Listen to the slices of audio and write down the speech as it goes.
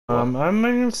I'm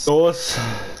making sauce.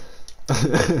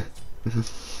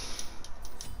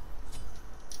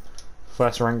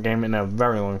 First ranked game in a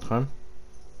very long time.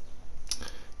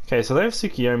 Okay, so they have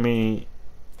Tsukiyomi.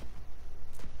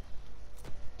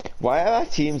 Why are our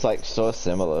teams like so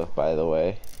similar, by the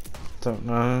way? Don't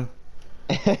know.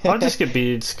 I'll just get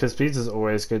beads because beads is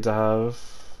always good to have.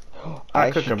 I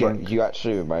could should go get. blink. You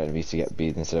actually reminded me to get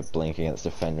beads instead of Blink against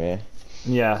the Fenrir.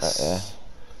 Yes.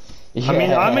 Yeah. I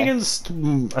mean, I'm against a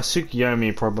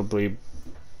Tsukiyomi probably,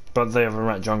 but they have a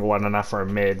ranked jungle one and Afro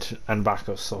mid and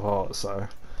backup support, so.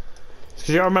 Because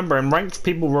you gotta remember, in ranked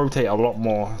people rotate a lot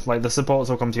more. Like the supports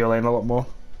will come to your lane a lot more.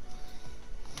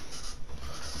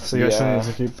 So you actually need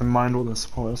to keep in mind what the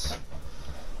support is.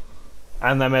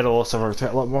 And their mid will also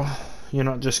rotate a lot more. You're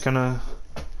not just gonna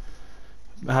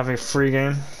have a free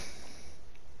game.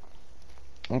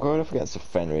 I'm going up against a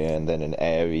Fenrir and then an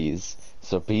Ares,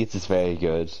 so beads is very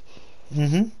good.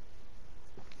 And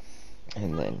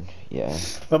then, yeah.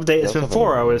 Update, it's been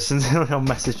 4 hours since he'll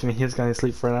messaged me he was going to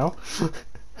sleep for an hour.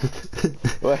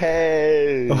 Well,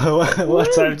 hey!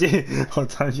 what time do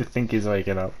you think he's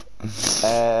waking up?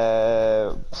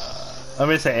 I'm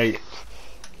gonna say 8.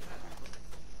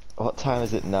 What time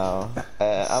is it now?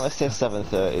 I'm gonna say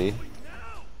 7:30.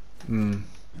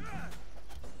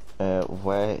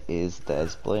 Where is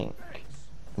there's Blink?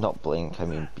 Not Blink, I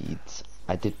mean beads.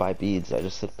 I did buy beads, I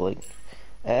just said Blink.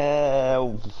 Okay,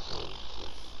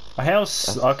 I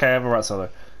have a rat solo.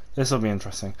 This will be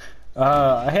interesting.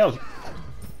 I hate how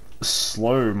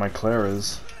slow my clear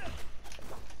is.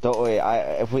 Don't worry,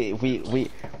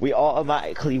 we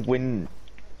automatically win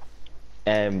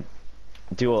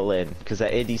duo lane because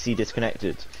their ADC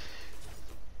disconnected.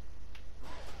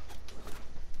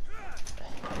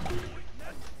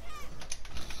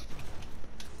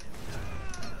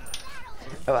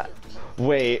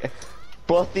 Wait,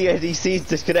 both the ADCs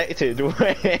disconnected.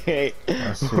 Wait,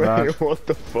 what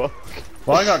the fuck?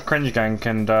 Well, I got cringe gank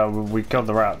and we killed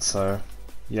the rat, so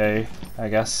yay, I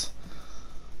guess.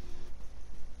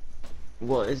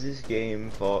 What is this game,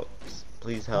 Fox?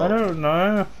 Please help. I don't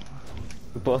know.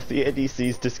 Both the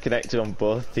ADCs disconnected on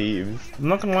both teams. I'm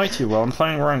not gonna lie to you, well, I'm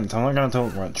playing ranked, I'm not gonna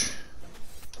talk much.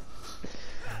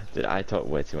 Did I talk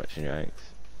way too much in ranked?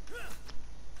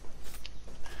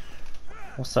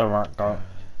 What's that rat got?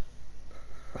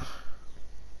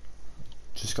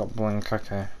 Just got blink,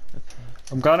 okay.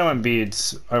 I'm glad I went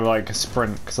beads over like a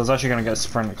sprint, because I was actually gonna get a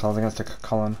sprint because I was against a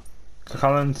Cullen.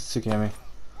 Cullen, Tsukiyomi.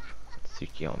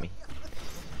 Tsukiyomi.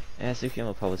 Yeah, Tsukiyomi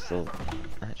will probably still.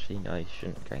 Actually, no, you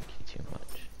shouldn't gank you too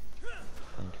much.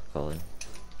 Thank you, Colin.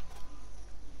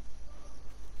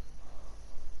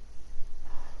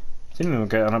 Didn't even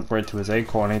get an upgrade to his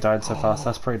acorn, he died so fast,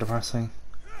 that's pretty depressing.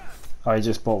 Oh, he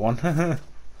just bought one.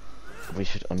 We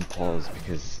should unpause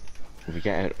because we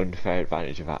get an unfair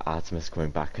advantage of our Artemis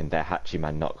coming back and their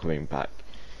Hachiman not coming back.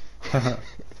 I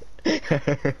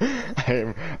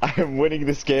am winning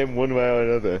this game one way or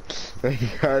another. They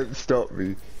can't stop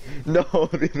me. No,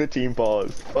 the other team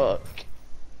paused. Fuck.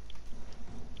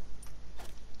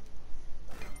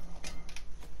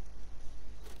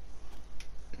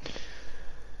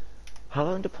 How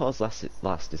long do pause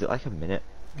last? Is it like a minute?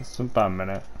 It's about a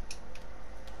minute.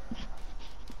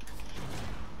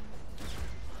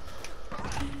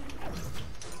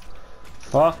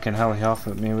 Fucking hell, he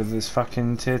offered me with this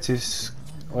fucking tier 2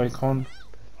 icon.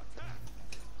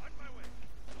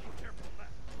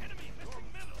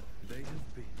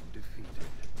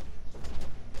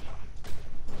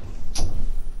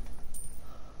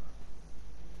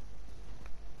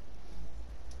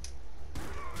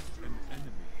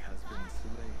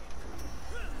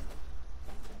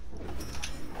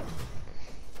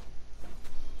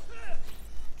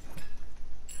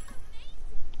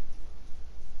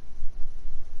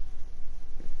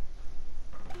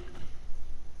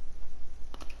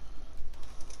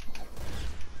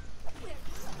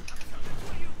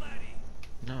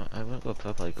 No, I won't go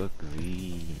purple, I go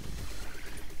green.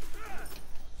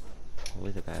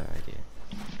 Probably the better idea.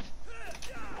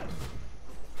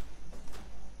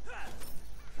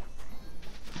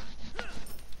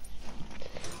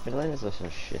 Mid lane is also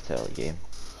a shit early game.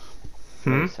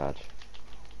 Very sad.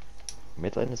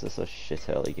 Mid lane is also a shit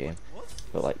early game.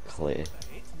 But like clear.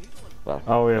 Well.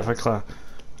 Oh yeah, for clear.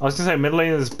 I was gonna say mid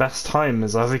laner's best time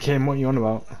is early game, what are you on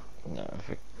about? No,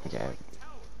 yeah.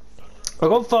 I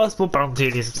got first blood bounty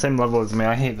at the same level as me,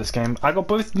 I hate this game. I got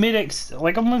both mid-X,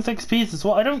 like I'm with XPs as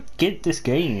well, I don't get this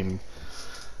game.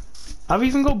 I've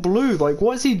even got blue, like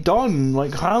what has he done?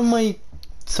 Like how am I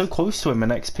so close to him in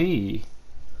XP?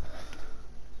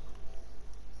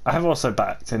 I have also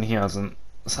backed and he hasn't,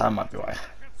 so that might be why.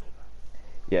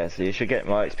 Yeah, so you should get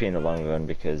more XP in the long run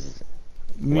because.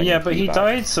 Yeah, but he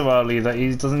died so early that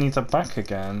he doesn't need to back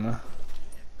again.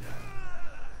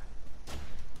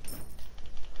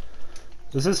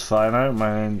 This is fine, I don't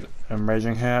mind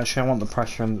enraging here. Actually, I want the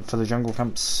pressure for the jungle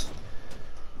camps.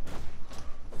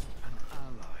 An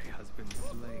ally has been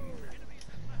slain.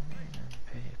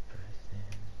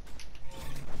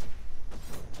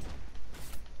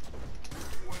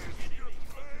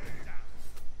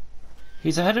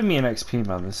 He's ahead of me in XP,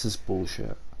 man. This is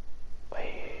bullshit.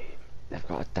 Wait, they've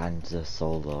got a dancer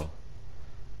solo.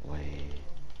 Wait.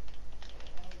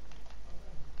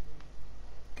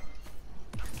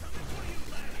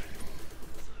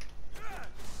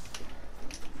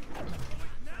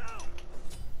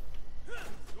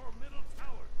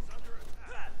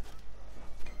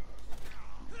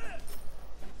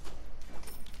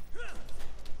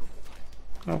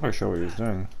 I'm not quite sure what he was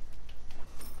doing.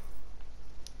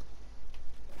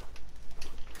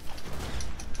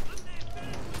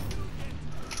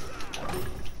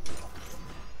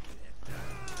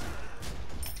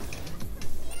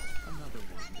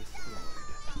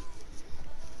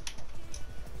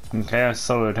 Okay, I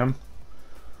soloed him.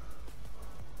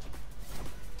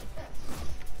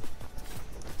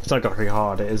 It's not got pretty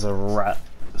hard, it is a rat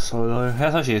solo.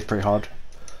 That actually is pretty hard.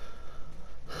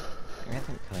 I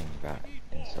think killing rat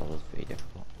in solo is pretty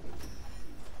difficult.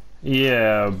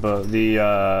 Yeah, but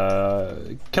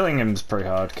the killing him's pretty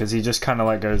hard because he just kind of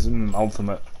like goes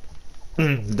ultimate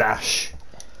dash.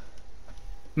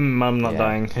 I'm not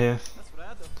dying here.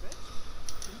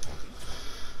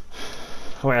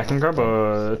 Oh, wait, I can grab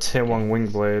a tier 1 wing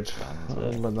blade.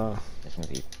 Like that. It's gonna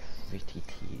be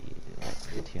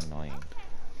pretty annoying.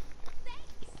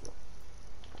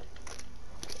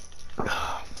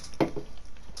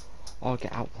 Oh,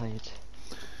 get outplayed.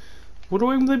 Would a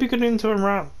wing blade be good into a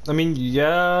rat? I mean,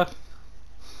 yeah.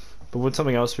 But would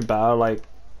something else be better? Like,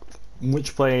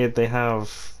 which blade they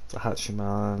have?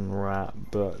 Hatchiman, rat,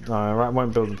 but no, rat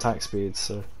won't build attack speed,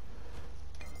 so.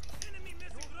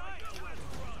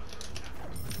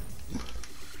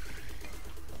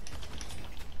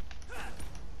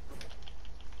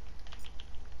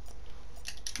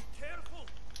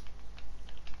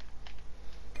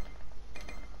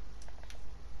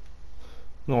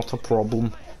 Not a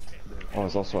problem. Oh,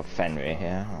 there's also a Fenrir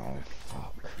here. Oh,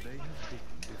 fuck. You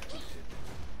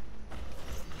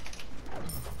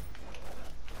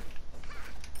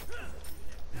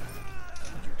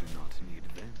do not need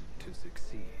them to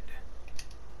succeed.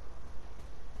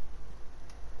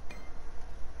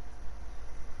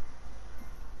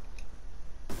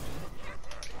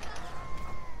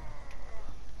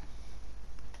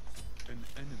 An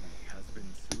enemy has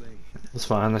been slain. That's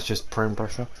fine, that's just prone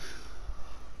pressure.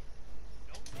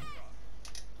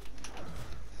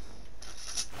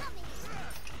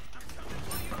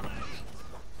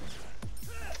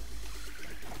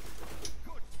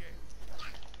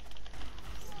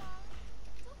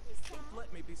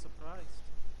 Let me be surprised.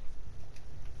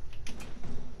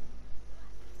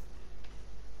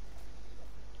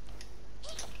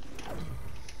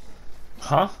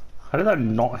 Huh? How did that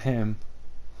not hit him?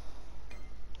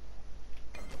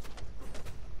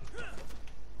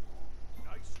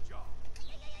 Nice job.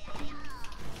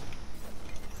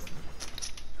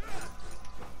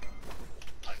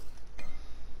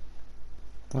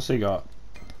 What's he got?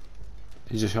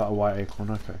 He just got a white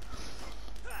acorn, okay.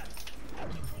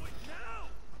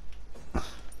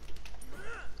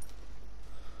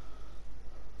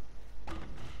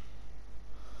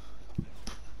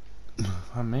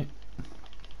 Hi, mate.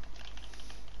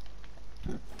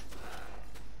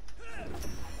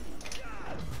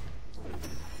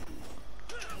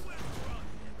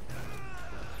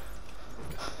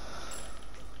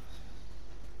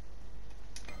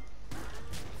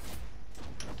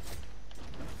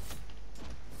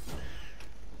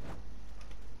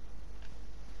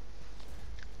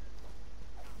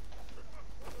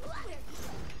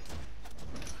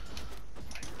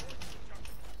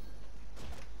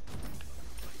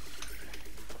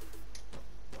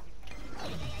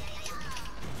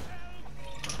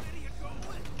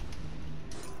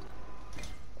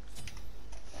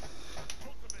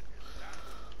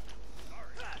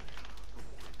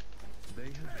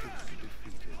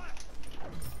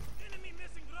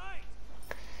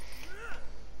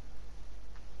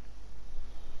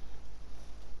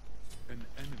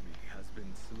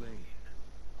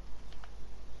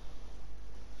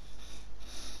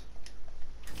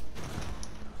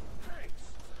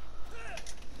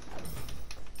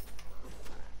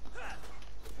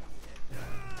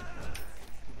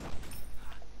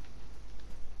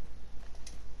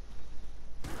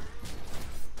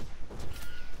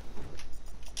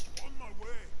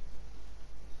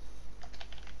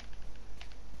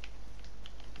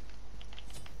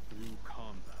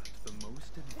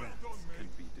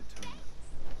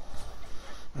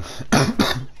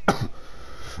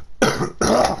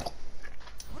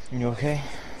 okay?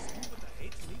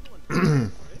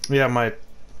 Yeah, my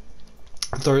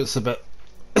throat's a bit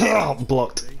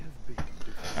blocked.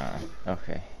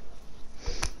 Okay.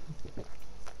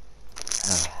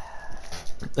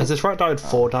 Has this rat died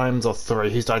 4 times or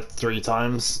 3? He's died 3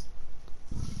 times.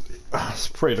 It's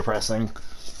pretty depressing.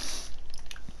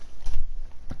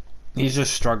 He's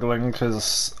just struggling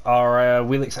because our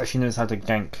Wheelix actually knows how to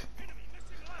gank.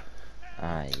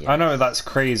 Yes. I know that's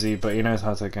crazy, but he knows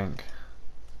how to gank.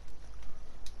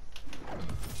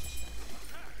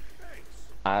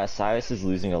 Cyrus is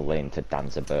losing a lane to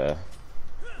Danzaber.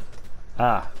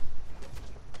 Ah.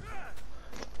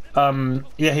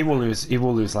 Yeah, he will lose. He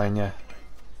will lose lane, yeah.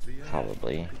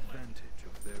 Probably.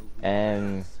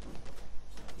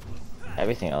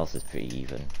 Everything else is pretty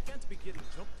even.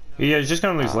 Yeah, he's just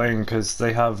gonna lose lane because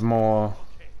they have more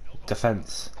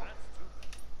defense.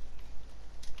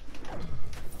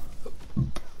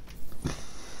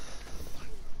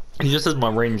 He just has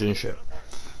more range and shit.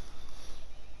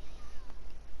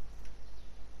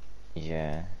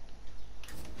 Yeah.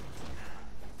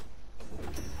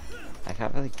 I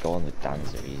can't really go on the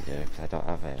Dancer either because I don't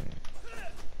have I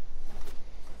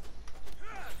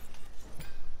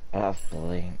don't have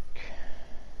Blink.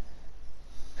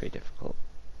 Pretty difficult.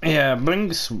 Yeah,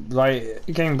 Blink's like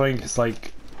getting Blink is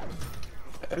like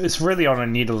it's really on a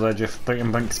needle's edge if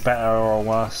Blink's better or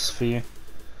worse for you.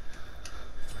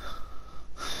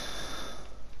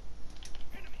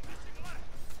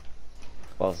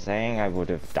 Well, saying I would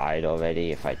have died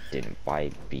already if I didn't buy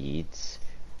beads,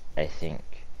 I think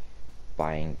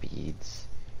buying beads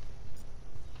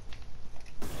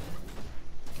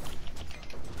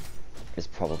is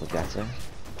probably better.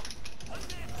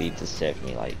 Beads has saved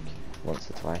me like once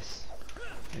or twice.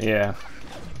 Yeah.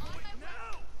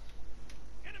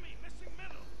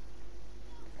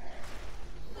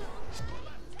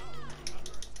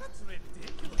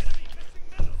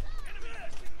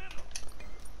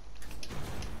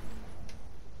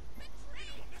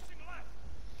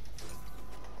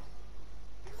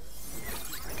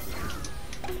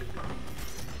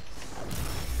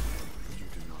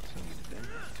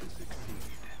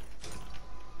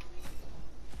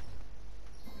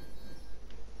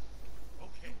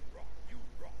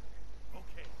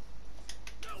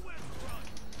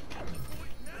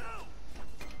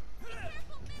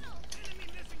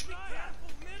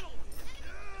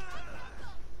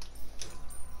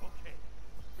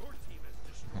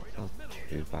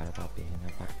 Too bad about being in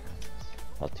the background.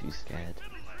 Not too scared.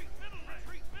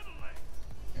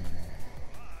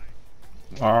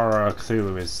 Our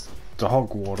Cthulhu is the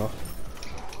hog water.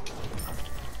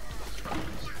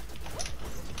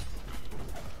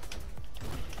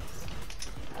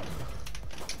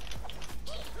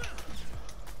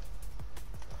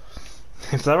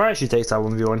 If Zara actually takes that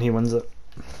 1v1, he wins it.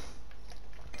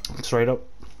 Straight up.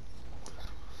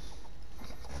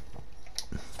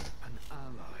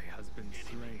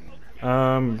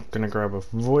 Gonna grab a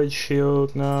void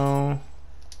shield now.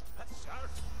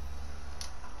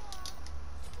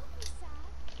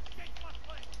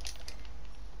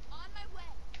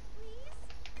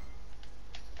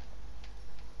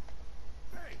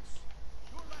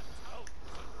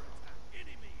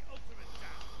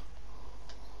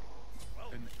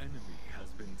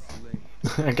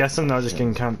 I guess I'm now just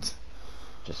getting camped.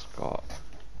 Just got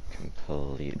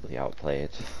completely outplayed.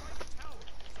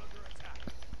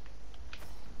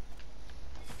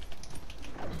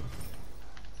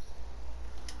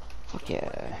 Fuck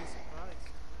yeah.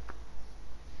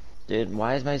 Dude,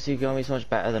 why is my Tsukiyomi so much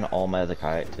better than all my other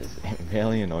characters? It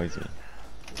really annoys me.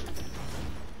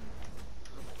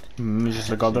 You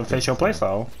just got the facial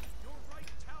playstyle.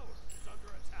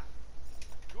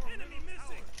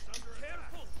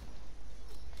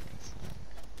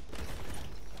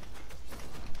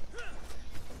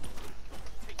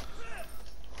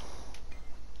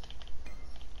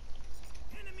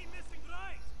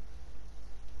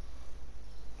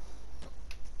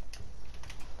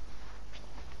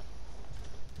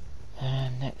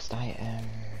 Next item,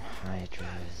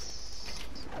 Hydras.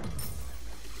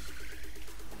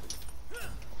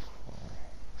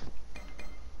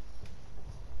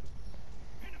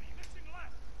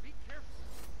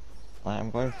 I'm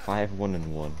going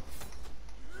 5-1-1.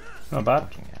 Not bad.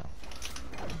 Fucking hell.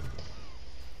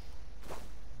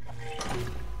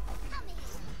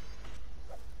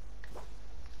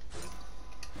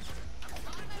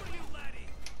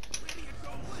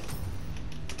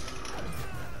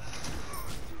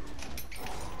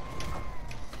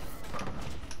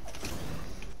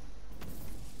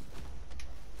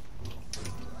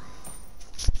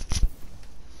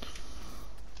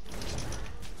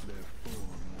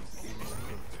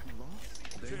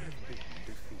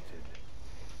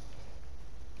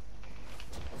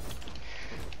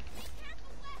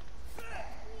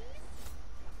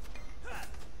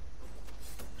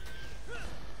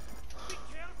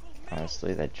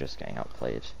 honestly, they're just getting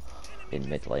outplayed in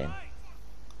mid lane.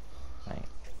 Like,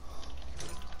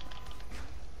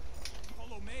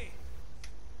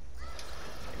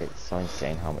 it's so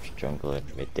insane how much jungle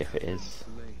and mid diff it is.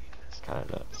 It's kind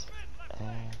of nuts.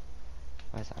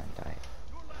 Where's Andai?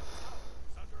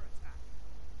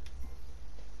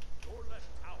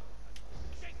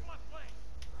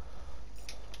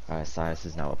 Cyrus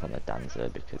is now up on the dancer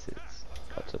because it's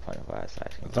got to the point where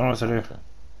Cyrus can. I don't know what to do.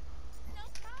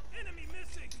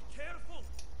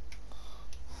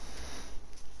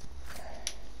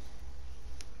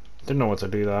 Didn't know what to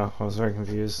do there. I was very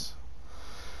confused.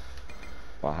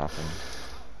 What happened?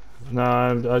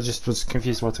 No, I just was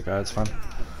confused what to go. It's fine.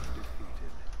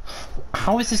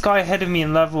 How is this guy ahead of me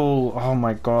in level? Oh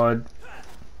my god.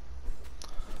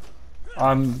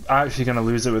 I'm actually gonna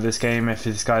lose it with this game if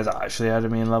this guy's actually ahead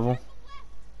of me in level.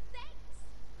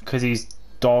 Because he's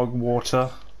dog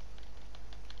water.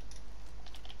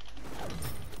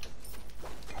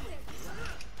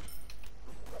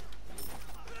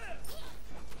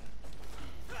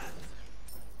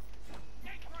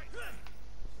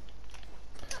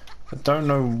 I don't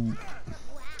know.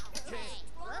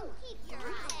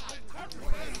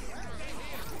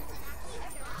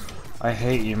 I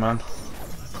hate you, man.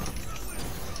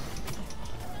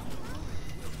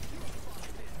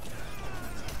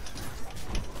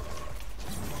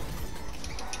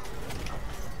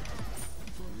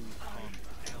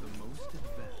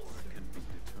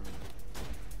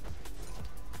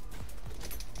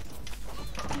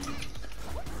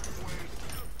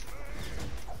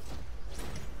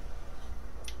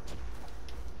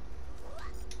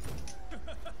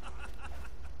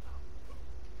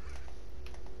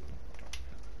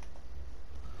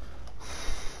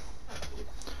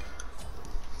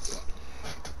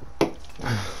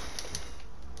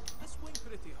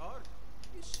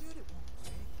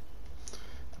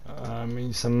 I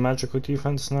need some magical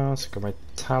defense now, so I got my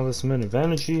talisman of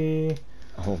energy.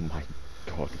 Oh my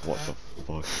god, what the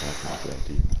fuck happened to that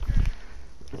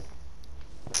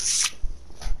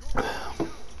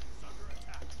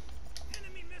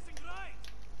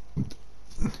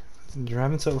team? You're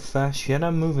having so fast, yet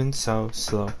I'm moving so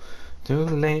slow. Too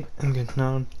late, I'm getting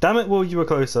on. Damn it, Will, you were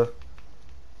closer.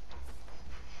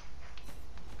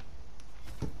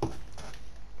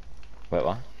 Wait,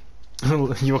 what?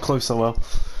 You were closer, Will.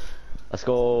 Let's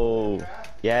go.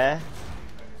 Yeah?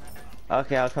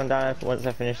 Okay, I'll come down once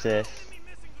I finish this.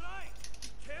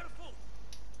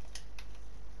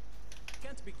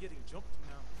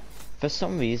 For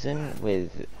some reason,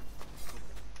 with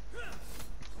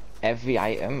every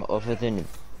item other than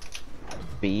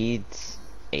beads,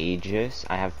 Aegis,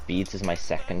 I have beads as my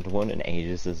second one and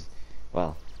Aegis as,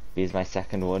 well, beads my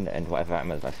second one and whatever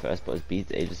item is my first, but as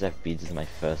beads, Aegis, I have beads as my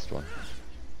first one.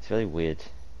 It's really weird.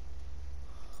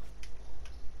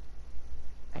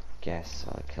 I guess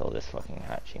I'll kill this fucking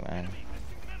Hachi, man.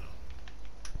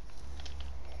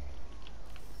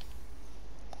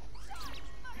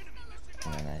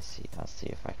 And then I'll see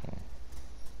if I can.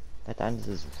 That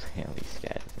dancer is really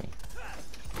scared of me.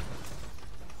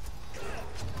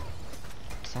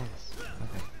 Cyrus,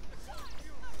 okay.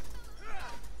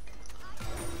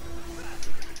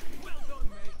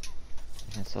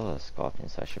 I can solo a Scorpion,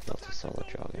 so I should be able to solo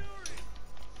Dragon.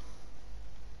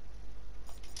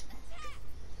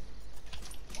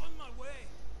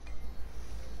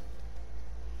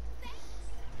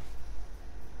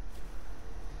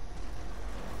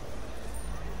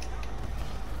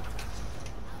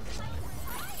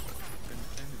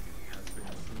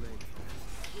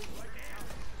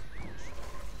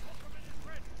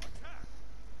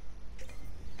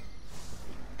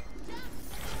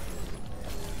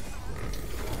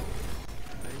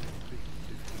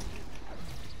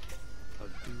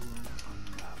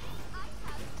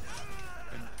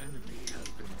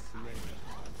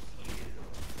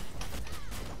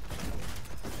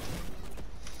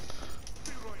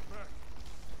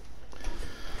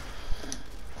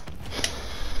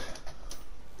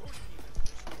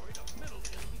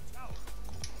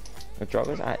 The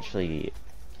Dragon's actually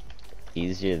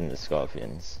easier than the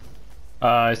Scorpions.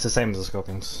 It's the same as the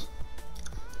Scorpions.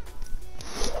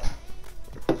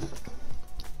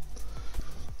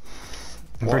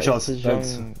 I'm pretty sure it's... I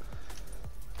don't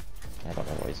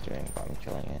know what he's doing, but I'm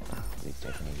killing it. He's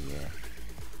taking a year.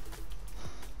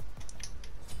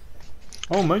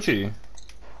 Oh, Mochi!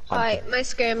 Alright, my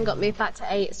scrim got moved back to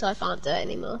 8, so I can't do it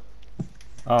anymore.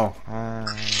 Oh.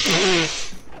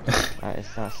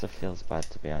 That stuff feels bad,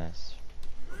 to be honest.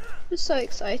 I was so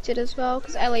excited as well,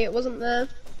 because Elliot wasn't there.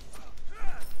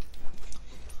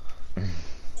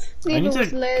 Neither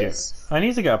was Liz. I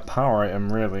need to get a power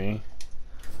item, really.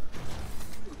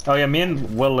 Oh yeah, me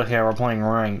and Will here are playing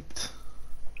ranked.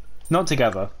 Not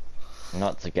together.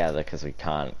 Not together because we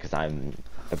can't, because I'm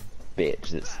a bitch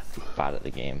that's bad at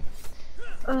the game.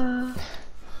 But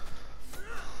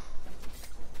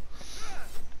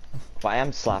I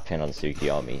am slapping on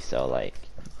Tsukiyomi, so like...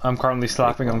 I'm currently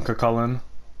slapping on Kukulin.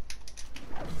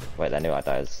 Wait, that Nua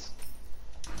dies.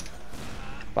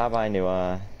 Bye bye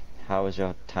Nua. How was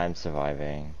your time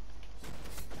surviving?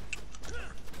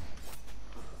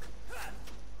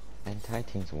 The entire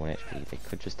team's 1 HP. They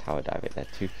could just tower dive it.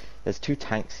 There's two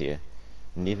tanks here.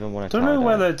 Neither one Don't know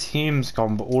where their team's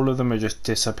gone, but all of them have just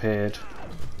disappeared.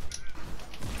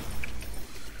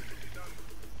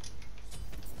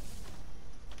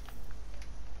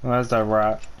 Well, there's that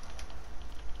rat.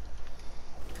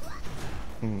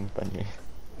 Bunny.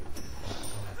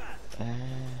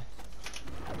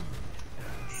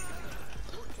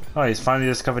 Oh, he's finally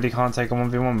discovered he can't take a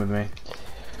 1v1 with me.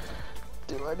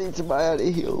 Do I need to buy out a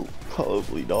heal?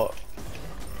 Probably not.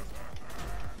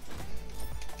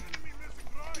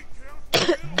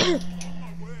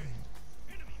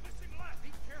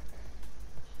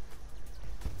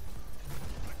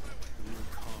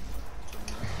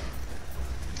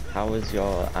 How was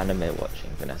your anime watching,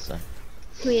 Vanessa?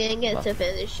 We didn't get to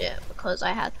finish it because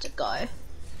I had to go.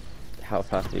 How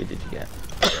far through did you get?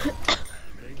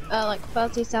 Like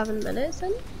 37 minutes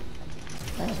in.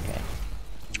 Okay.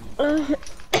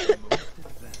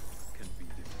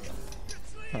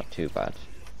 Not too bad.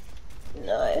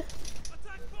 No.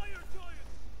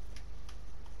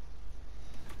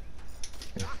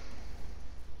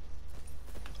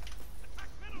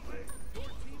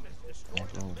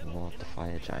 Oh, Lord, the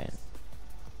fire giant.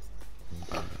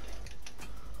 Indeed.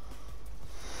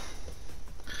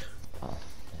 Oh,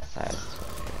 yes, I have.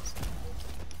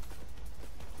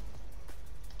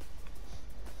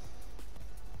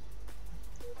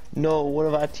 No, one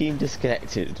of our team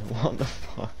disconnected. What the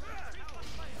fuck?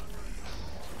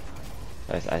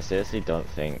 I seriously don't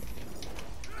think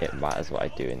it matters what I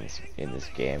do in this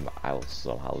game. I will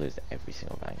somehow lose every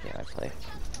single ranked game I play.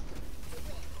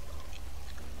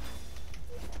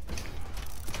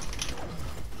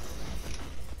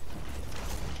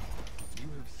 You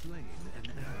have slain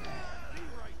an enemy.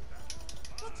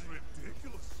 That's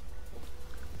ridiculous.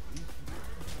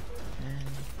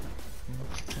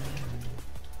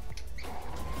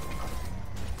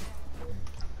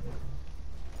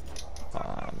 Oh,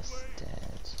 I'm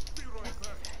dead.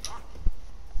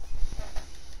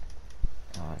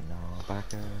 Oh no,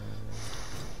 backer.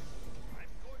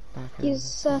 You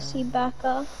sassy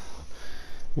backer.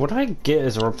 What do I get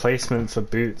as a replacement for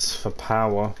boots for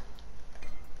power?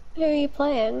 Who are you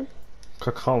playing?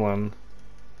 Kukulin.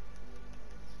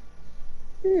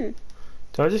 Hmm.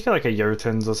 Do I just get like a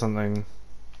Jotuns or something?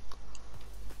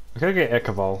 I gotta get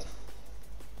Ichabod.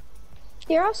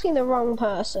 You're asking the wrong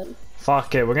person.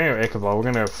 Fuck it, we're gonna go Ichabod, we're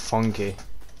gonna go funky.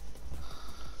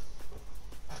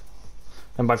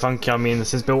 And by funky I mean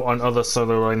this is built on other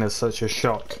solo liners such as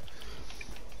Shock.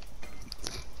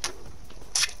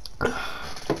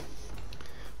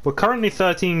 We're currently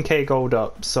 13k gold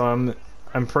up, so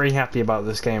I'm pretty happy about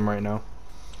this game right now.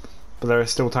 But there is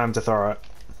still time to throw it.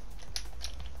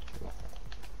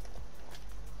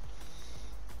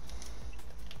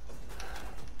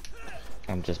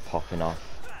 I'm just popping off.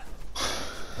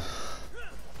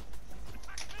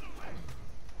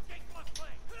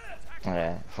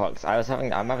 Yeah, Fox.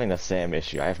 I'm having the same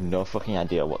issue. I have no fucking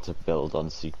idea what to build on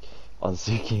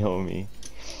Tsukiyomi.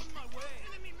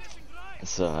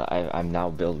 So I'm now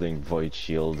building Void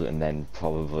Shield and then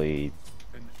probably...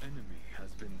 An enemy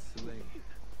has been slain.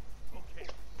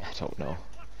 I don't know.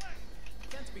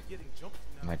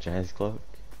 Magi's Cloak?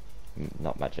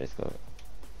 Not Magi's Cloak.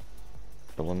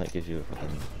 The one that gives you a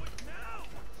fucking...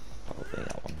 Probably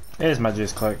that one. It is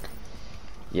Magi's Cloak.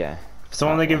 Yeah. If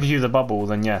someone that gives you the bubble,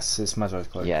 then yes, it's Magi's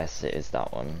Cloak. Yes, it is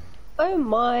that one. Oh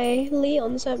my,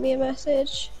 Leon sent me a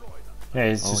message. Yeah,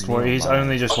 he's Oh, just Leon, he's man.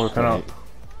 only just woken up.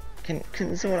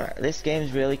 Can someone... This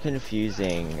game's really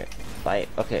confusing. Like,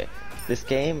 okay, this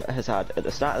game has had, at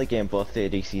the start of the game, both the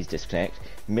ADCs disconnect,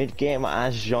 mid-game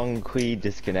as Zhonghui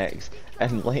disconnects,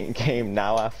 and late game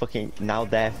now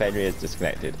their Fenrir is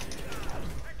disconnected.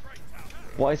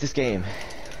 What is this game?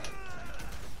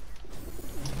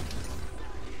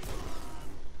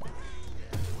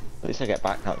 At least I get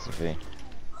back cancer free.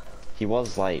 He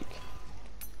was like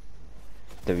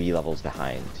 3 levels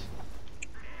behind.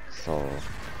 So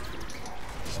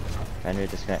Fenrir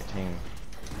disconnecting.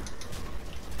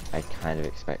 I kind of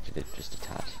expected it just a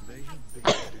tad.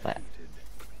 Like,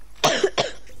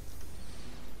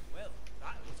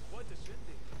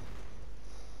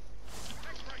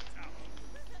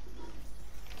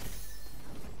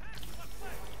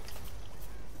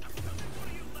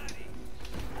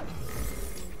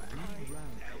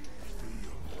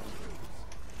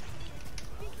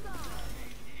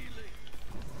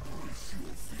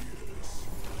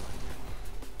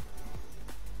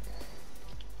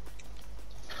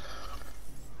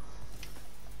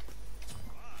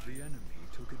 The enemy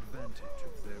took advantage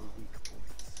of their weak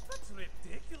points. That's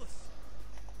ridiculous.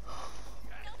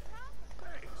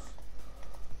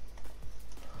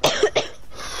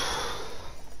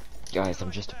 Guys,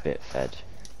 I'm just a bit fed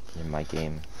in my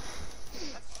game.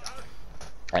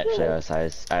 Actually,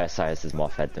 Osiris is more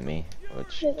fed than me,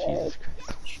 which, Jesus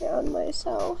Christ. Drown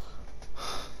myself.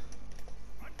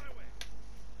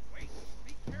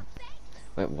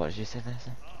 Wait, what did you say,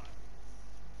 Vanessa?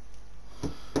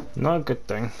 Not a good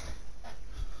thing.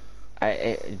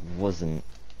 It wasn't,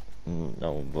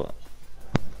 no, but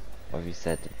what you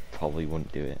said probably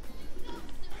wouldn't do it.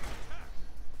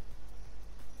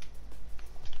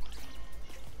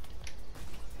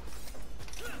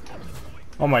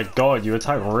 Oh my god, you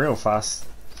attack real fast.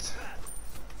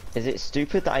 Is it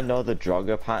stupid that I know the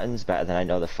Draugr patterns better than I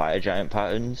know the Fire Giant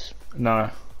patterns?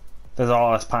 No. There's a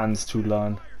lot less patterns to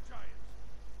learn.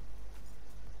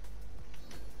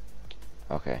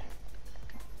 Okay.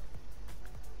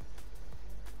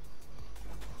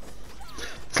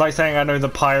 It's like saying I know the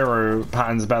Pyro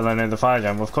patterns better than I know the Fire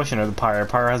Giant. Well, of course you know the Pyro.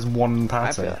 Pyro has one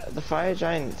pattern. The Fire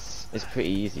Giants is pretty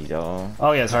easy though.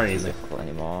 Oh yeah, it's very It's easy. not difficult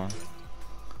anymore.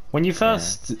 When you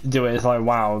first do it, it's like,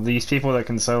 wow, these people that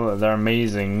can solo, they're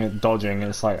amazing at dodging.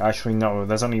 It's like, actually no,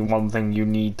 there's only one thing you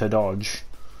need to dodge.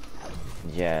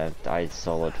 Yeah, I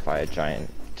soloed Fire Giant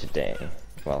today.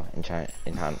 Well,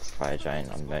 enhanced Fire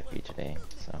Giant on Mercury today,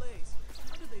 so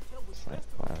it's like,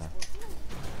 whatever.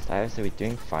 So are we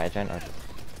doing Fire Giant or just...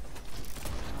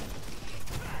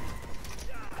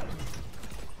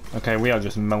 Okay, we are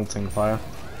just melting fire.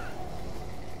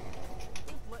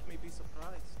 Let me be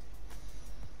surprised.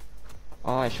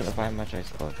 Oh, I shouldn't have bought Magi's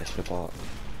Cloak, I should have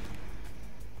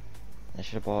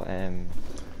bought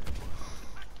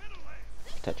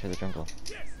Touch of the Jungle.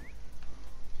 Yes,